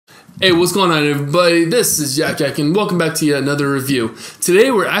Hey, what's going on, everybody? This is YakYak, and welcome back to yet another review.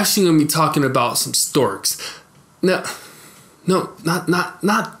 Today, we're actually going to be talking about some storks. No,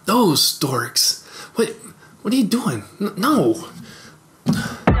 not those storks. Wait, what are you doing? No.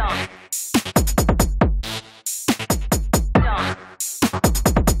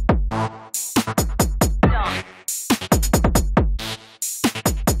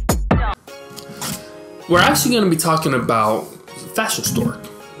 We're actually going to be talking about Fashion Stork.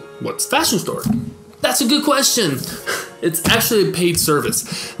 What's Fashion Stork? That's a good question. It's actually a paid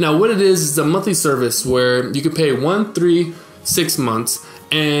service. Now, what it is a monthly service where you can pay 1, 3, 6 months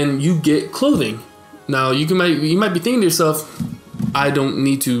and you get clothing. Now, you might be thinking to yourself, I don't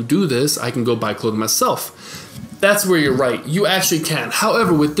need to do this. I can go buy clothing myself. That's where you're right. You actually can.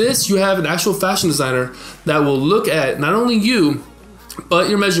 However, with this, you have an actual fashion designer that will look at not only you, but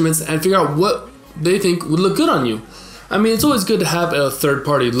your measurements and figure out what they think would look good on you. I mean, it's always good to have a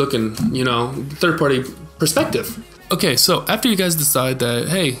third-party looking, third-party perspective. Okay, so after you guys decide that,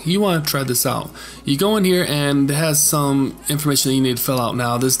 hey, you want to try this out, you go in here and it has some information that you need to fill out.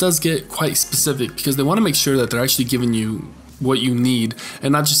 Now, this does get quite specific because they want to make sure that they're actually giving you what you need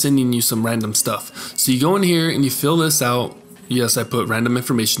and not just sending you some random stuff. So you go in here and you fill this out. Yes, I put random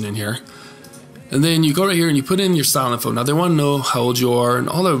information in here. And then you go right here and you put in your style info. Now they want to know how old you are and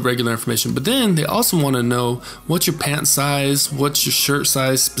all the regular information, but then they also want to know what's your pant size, what's your shirt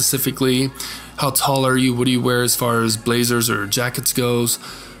size specifically, how tall are you, what do you wear as far as blazers or jackets goes,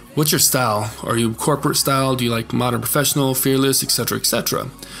 what's your style, are you corporate style, do you like modern professional, fearless, etc., etc.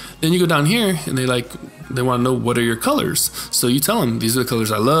 Then you go down here and they want to know what are your colors. So you tell them these are the colors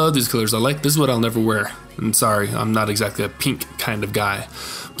I love, these are the colors I like, this is what I'll never wear. And sorry, I'm not exactly a pink kind of guy.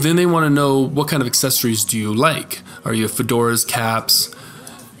 But then they want to know what kind of accessories do you like? Are you fedoras, caps?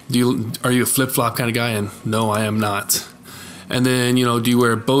 Are you a flip-flop kind of guy? And no, I am not. And then, do you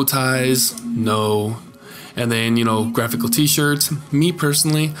wear bow ties? No. And then, graphical t-shirts. Me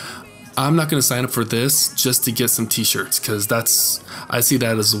personally, I'm not going to sign up for this just to get some t-shirts because I see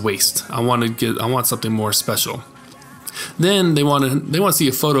that as a waste. I want something more special. Then they want to see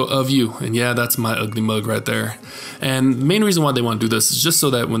a photo of you, and yeah, that's my ugly mug right there. And the main reason why they want to do this is just so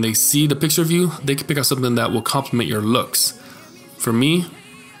that when they see the picture of you, they can pick out something that will complement your looks. For me,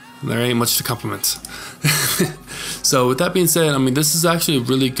 there ain't much to compliment. So with that being said, I mean, this is actually a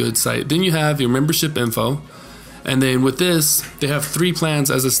really good site. Then you have your membership info, and then with this, they have 3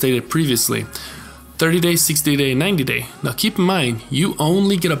 plans as I stated previously. 30-day, 60-day, 90-day. Now keep in mind, you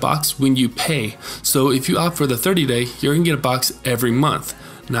only get a box when you pay. So if you opt for the 30-day, you're gonna get a box every month.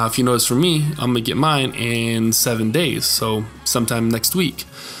 Now if you notice for me, I'm gonna get mine in 7 days, so sometime next week.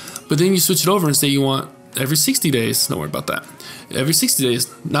 But then you switch it over and say you want every 60 days, don't worry about that. Every 60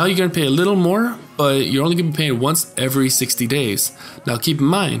 days, now you're gonna pay a little more, but you're only gonna be paying once every 60 days. Now keep in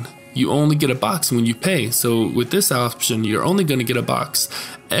mind, you only get a box when you pay. So with this option, you're only gonna get a box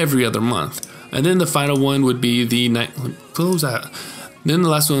every other month. And then the final one would be Then the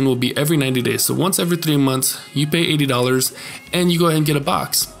last one will be every 90 days. So once every 3 months, you pay $80 and you go ahead and get a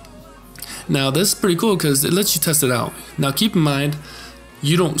box. Now this is pretty cool because it lets you test it out. Now keep in mind,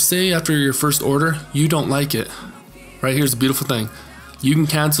 you don't say after your first order, you don't like it. Right here's the beautiful thing. You can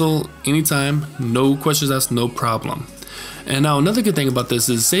cancel anytime, no questions asked, no problem. And now another good thing about this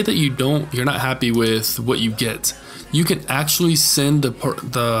is say that you're not happy with what you get. You can actually send the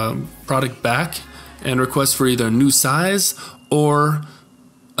product back and request for either a new size or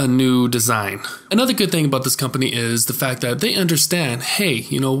a new design. Another good thing about this company is the fact that they understand, hey,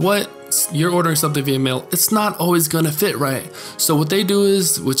 you know what? You're ordering something via mail, it's not always gonna fit right. So what they do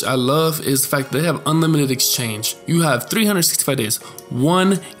is, which I love, is the fact that they have unlimited exchange. You have 365 days,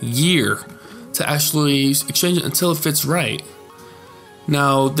 1 year to actually exchange it until it fits right.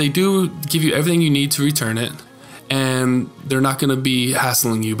 Now, they do give you everything you need to return it, and they're not going to be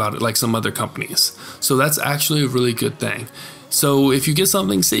hassling you about it like some other companies. So that's actually a really good thing. So if you get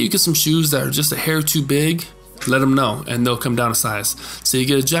something, say you get some shoes that are just a hair too big, let them know and they'll come down a size. Say you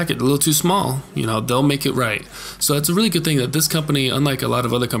get a jacket a little too small, they'll make it right. So it's a really good thing that this company, unlike a lot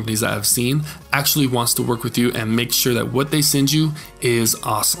of other companies that I've seen, actually wants to work with you and make sure that what they send you is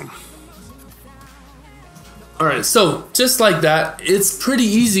awesome. Alright, so just like that, it's pretty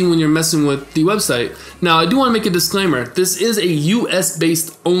easy when you're messing with the website. Now, I do want to make a disclaimer. This is a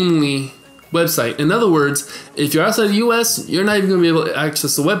US-based only website. In other words, if you're outside the US, you're not even going to be able to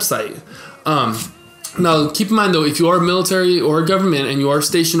access the website. Now, keep in mind though, if you are military or government and you are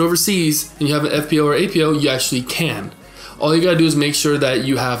stationed overseas and you have an FPO or APO, you actually can. All you gotta do is make sure that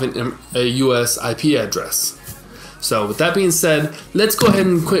you have a US IP address. So with that being said, let's go ahead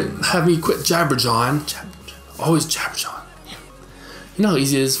and have me quit jabber-jawing. Always jabber-jawing. You know how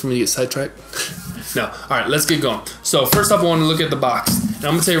easy it is for me to get sidetracked? No. Alright, let's get going. So first off, I want to look at the box. And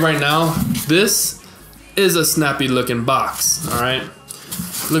I'm going to tell you right now, this is a snappy looking box. Alright?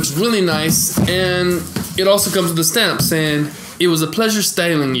 Looks really nice. And it also comes with a stamp saying, "It was a pleasure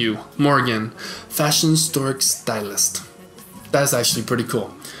styling you, Morgan, Fashion Stork Stylist." That's actually pretty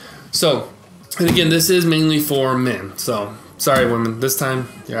cool. So, and again, this is mainly for men. So, sorry women, this time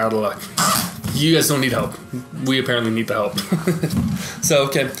you're out of luck. You guys don't need help. We apparently need the help. So,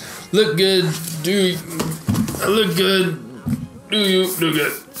 okay. Look good, do you, look good, do you, do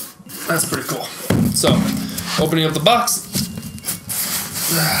good. That's pretty cool. So, opening up the box.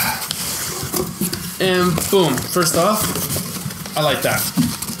 And boom, first off, I like that.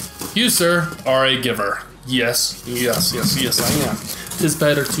 You, sir, are a giver. Yes, yes, yes, yes, I am. It's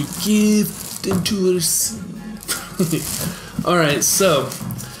better to give than to receive. Alright, so,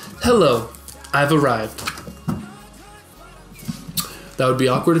 hello, I've arrived. That would be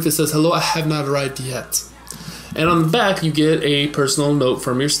awkward if it says, "Hello, I have not arrived yet." And on the back, you get a personal note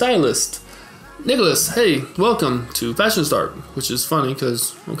from your stylist. "Nicholas, hey, welcome to Fashion Stork," which is funny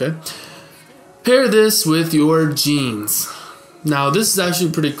because, okay. "Pair this with your jeans." Now, this is actually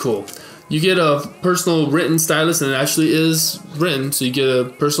pretty cool. You get a personal written stylist, and it actually is written, so you get a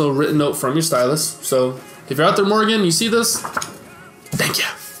personal written note from your stylist. So, if you're out there, Morgan, you see this, thank you.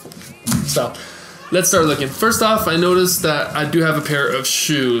 So, let's start looking. First off, I noticed that I do have a pair of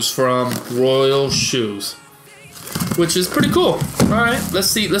shoes from Royal Shoes, which is pretty cool. All right, let's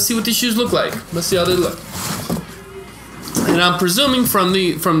see what these shoes look like. Let's see how they look. And I'm presuming from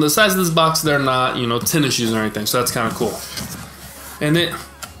the size of this box, they're not, you know, tennis shoes or anything. So that's kind of cool. And it.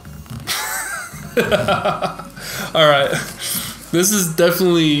 All right, this is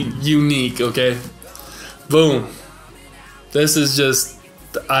definitely unique. Okay, boom. This is just,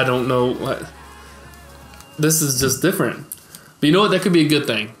 I don't know what. This is just different. But you know what? That could be a good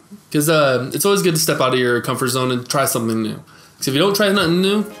thing. Because it's always good to step out of your comfort zone and try something new. Because if you don't try nothing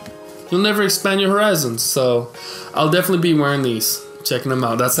new, you'll never expand your horizons. So I'll definitely be wearing these. Checking them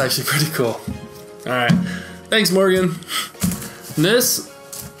out. That's actually pretty cool. Alright. Thanks, Morgan. And this.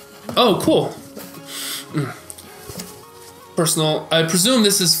 Oh, cool. Personal. I presume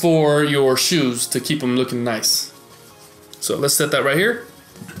this is for your shoes to keep them looking nice. So let's set that right here.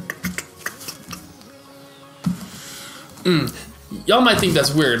 Y'all might think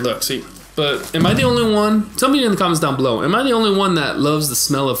that's weird, look, see, but am I the only one? Tell me in the comments down below, am I the only one that loves the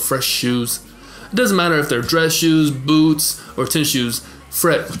smell of fresh shoes? It doesn't matter if they're dress shoes, boots, or tennis shoes.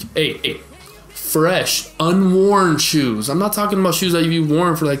 Fresh, unworn shoes. I'm not talking about shoes that you've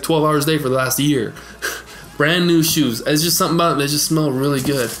worn for like 12 hours a day for the last year. Brand new shoes. It's just something about it, they just smell really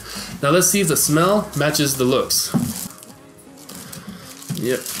good. Now let's see if the smell matches the looks.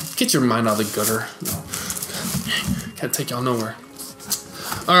 Yep, get your mind out of the gutter. No. Can't take y'all nowhere.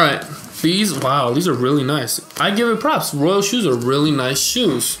 Alright, these, wow, these are really nice. I give it props. Royal Shoes are really nice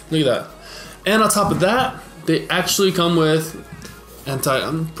shoes. Look at that. And on top of that, they actually come with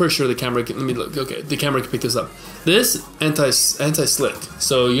I'm pretty sure the camera can, let me look, okay, the camera can pick this up. This, anti-slick.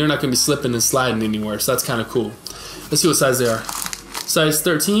 So you're not going to be slipping and sliding anywhere, so that's kind of cool. Let's see what size they are. Size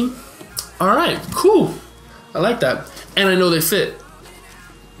 13. Alright, cool. I like that. And I know they fit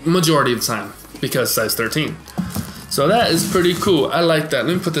majority of the time because size 13. So that is pretty cool. I like that.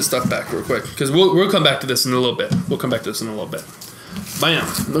 Let me put this stuff back real quick because we'll come back to this in a little bit. Bam.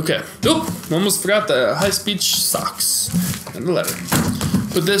 Okay. Oop. Almost forgot the high-speed socks and the letter.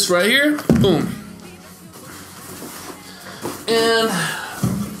 Put this right here. Boom. And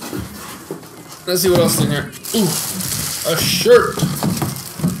let's see what else is in here. Ooh. A shirt.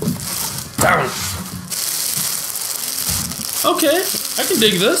 Down. Okay. I can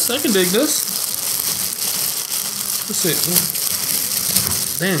dig this. Let's see.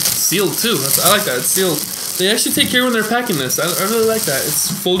 Man, sealed too. I like that. It's sealed. They actually take care when they're packing this. I really like that.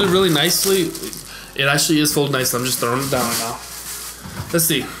 It's folded really nicely. It actually is folded nicely. I'm just throwing it down now. Let's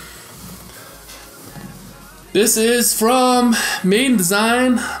see. This is from Made and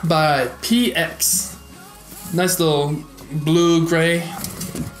Designed by PX. Nice little blue-gray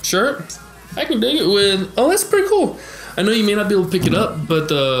shirt. I can dig it with... Oh, that's pretty cool. I know you may not be able to pick it up, but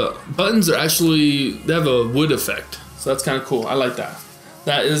the buttons are actually... They have a wood effect. So that's kind of cool. I like that.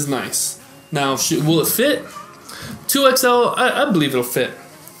 That is nice. Now, will it fit? 2XL, I believe it'll fit.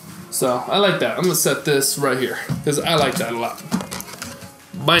 So, I like that. I'm going to set this right here. Because I like that a lot.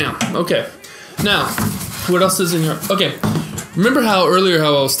 Bam. Okay. Now, what else is in here? Okay. Remember how earlier I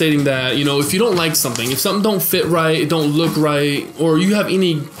was stating that, you know, if you don't like something, if something don't fit right, it don't look right, or you have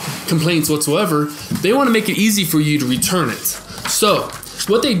any complaints whatsoever, they want to make it easy for you to return it. So,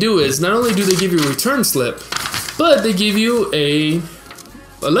 what they do is, not only do they give you a return slip, but they give you a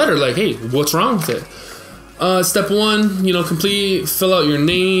a letter like, hey, what's wrong with it? Step 1, you know, fill out your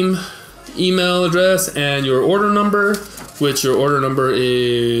name, email address, and your order number, which your order number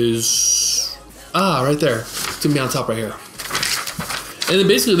is right there. It's gonna be on top right here. And then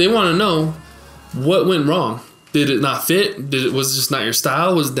basically they want to know what went wrong. Did it not fit? Was it just not your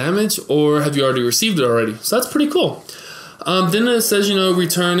style? Was it damaged? Or have you already received it already? So that's pretty cool. Then it says, you know,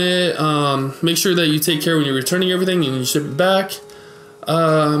 return it. Make sure that you take care when you're returning everything and you ship it back.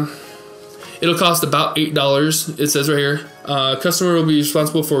 It'll cost about $8. It says right here. Customer will be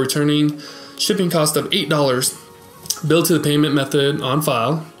responsible for returning. Shipping cost of $8. Bill to the payment method on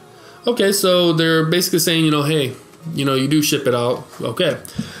file. Okay, so they're basically saying, you know, hey, you know, you do ship it out. Okay.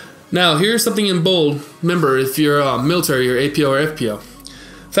 Now, here's something in bold. Remember, if you're military or APO or FPO,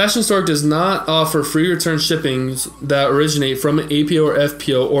 Fashion Stork does not offer free return shippings that originate from an APO or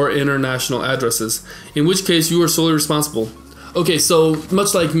FPO or international addresses, in which case you are solely responsible. Okay, so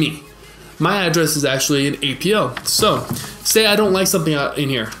much like me, my address is actually an APO. So, say I don't like something out in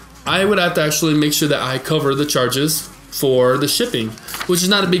here. I would have to actually make sure that I cover the charges for the shipping, which is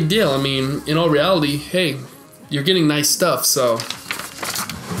not a big deal. I mean, in all reality, hey, you're getting nice stuff, so.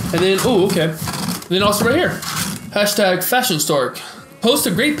 And then, oh, okay. And then also right here, hashtag Fashion Stork. Post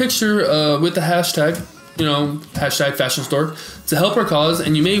a great picture with the hashtag, you know, hashtag Fashion Stork to help our cause,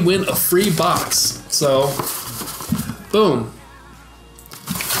 and you may win a free box. So, boom.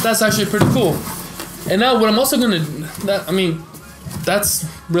 That's actually pretty cool. And now what I'm also gonna, that's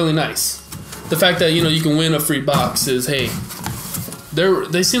really nice. The fact that, you know, you can win a free box is, hey,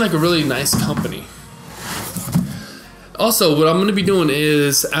 they seem like a really nice company. Also, what I'm going to be doing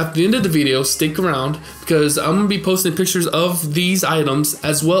is, at the end of the video, stick around, because I'm going to be posting pictures of these items,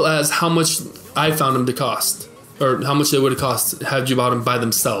 as well as how much I found them to cost, or how much they would have cost had you bought them by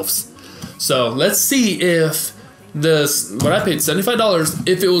themselves. So, let's see if what I paid, $75,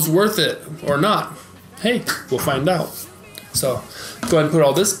 if it was worth it or not. Hey, we'll find out. So, go ahead and put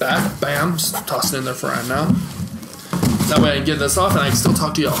all this back. Bam, just toss it in there for right now. That way I can get this off and I can still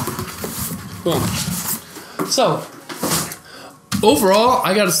talk to y'all. Boom. So, overall,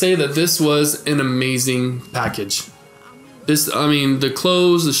 I gotta say that this was an amazing package. The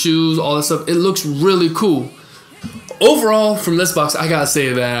clothes, the shoes, all that stuff, it looks really cool. Overall, from this box, I gotta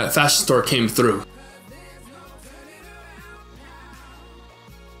say that Fashion Stork came through.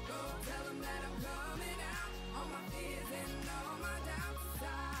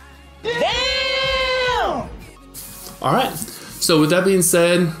 Damn! Alright, so with that being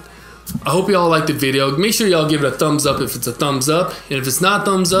said, I hope y'all liked the video. Make sure y'all give it a thumbs up if it's a thumbs up. And if it's not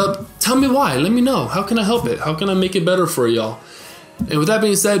thumbs up, tell me why. Let me know. How can I help it? How can I make it better for y'all? And with that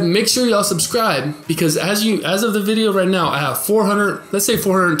being said, make sure y'all subscribe, because as of the video right now, I have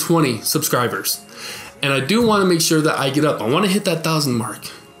 420 subscribers. And I do want to make sure that I get up. I want to hit that 1,000 mark.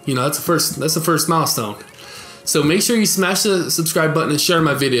 You know, that's the first milestone. So make sure you smash the subscribe button and share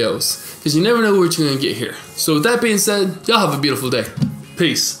my videos, because you never know what you're going to get here. So with that being said, y'all have a beautiful day.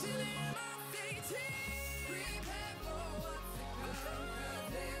 Peace.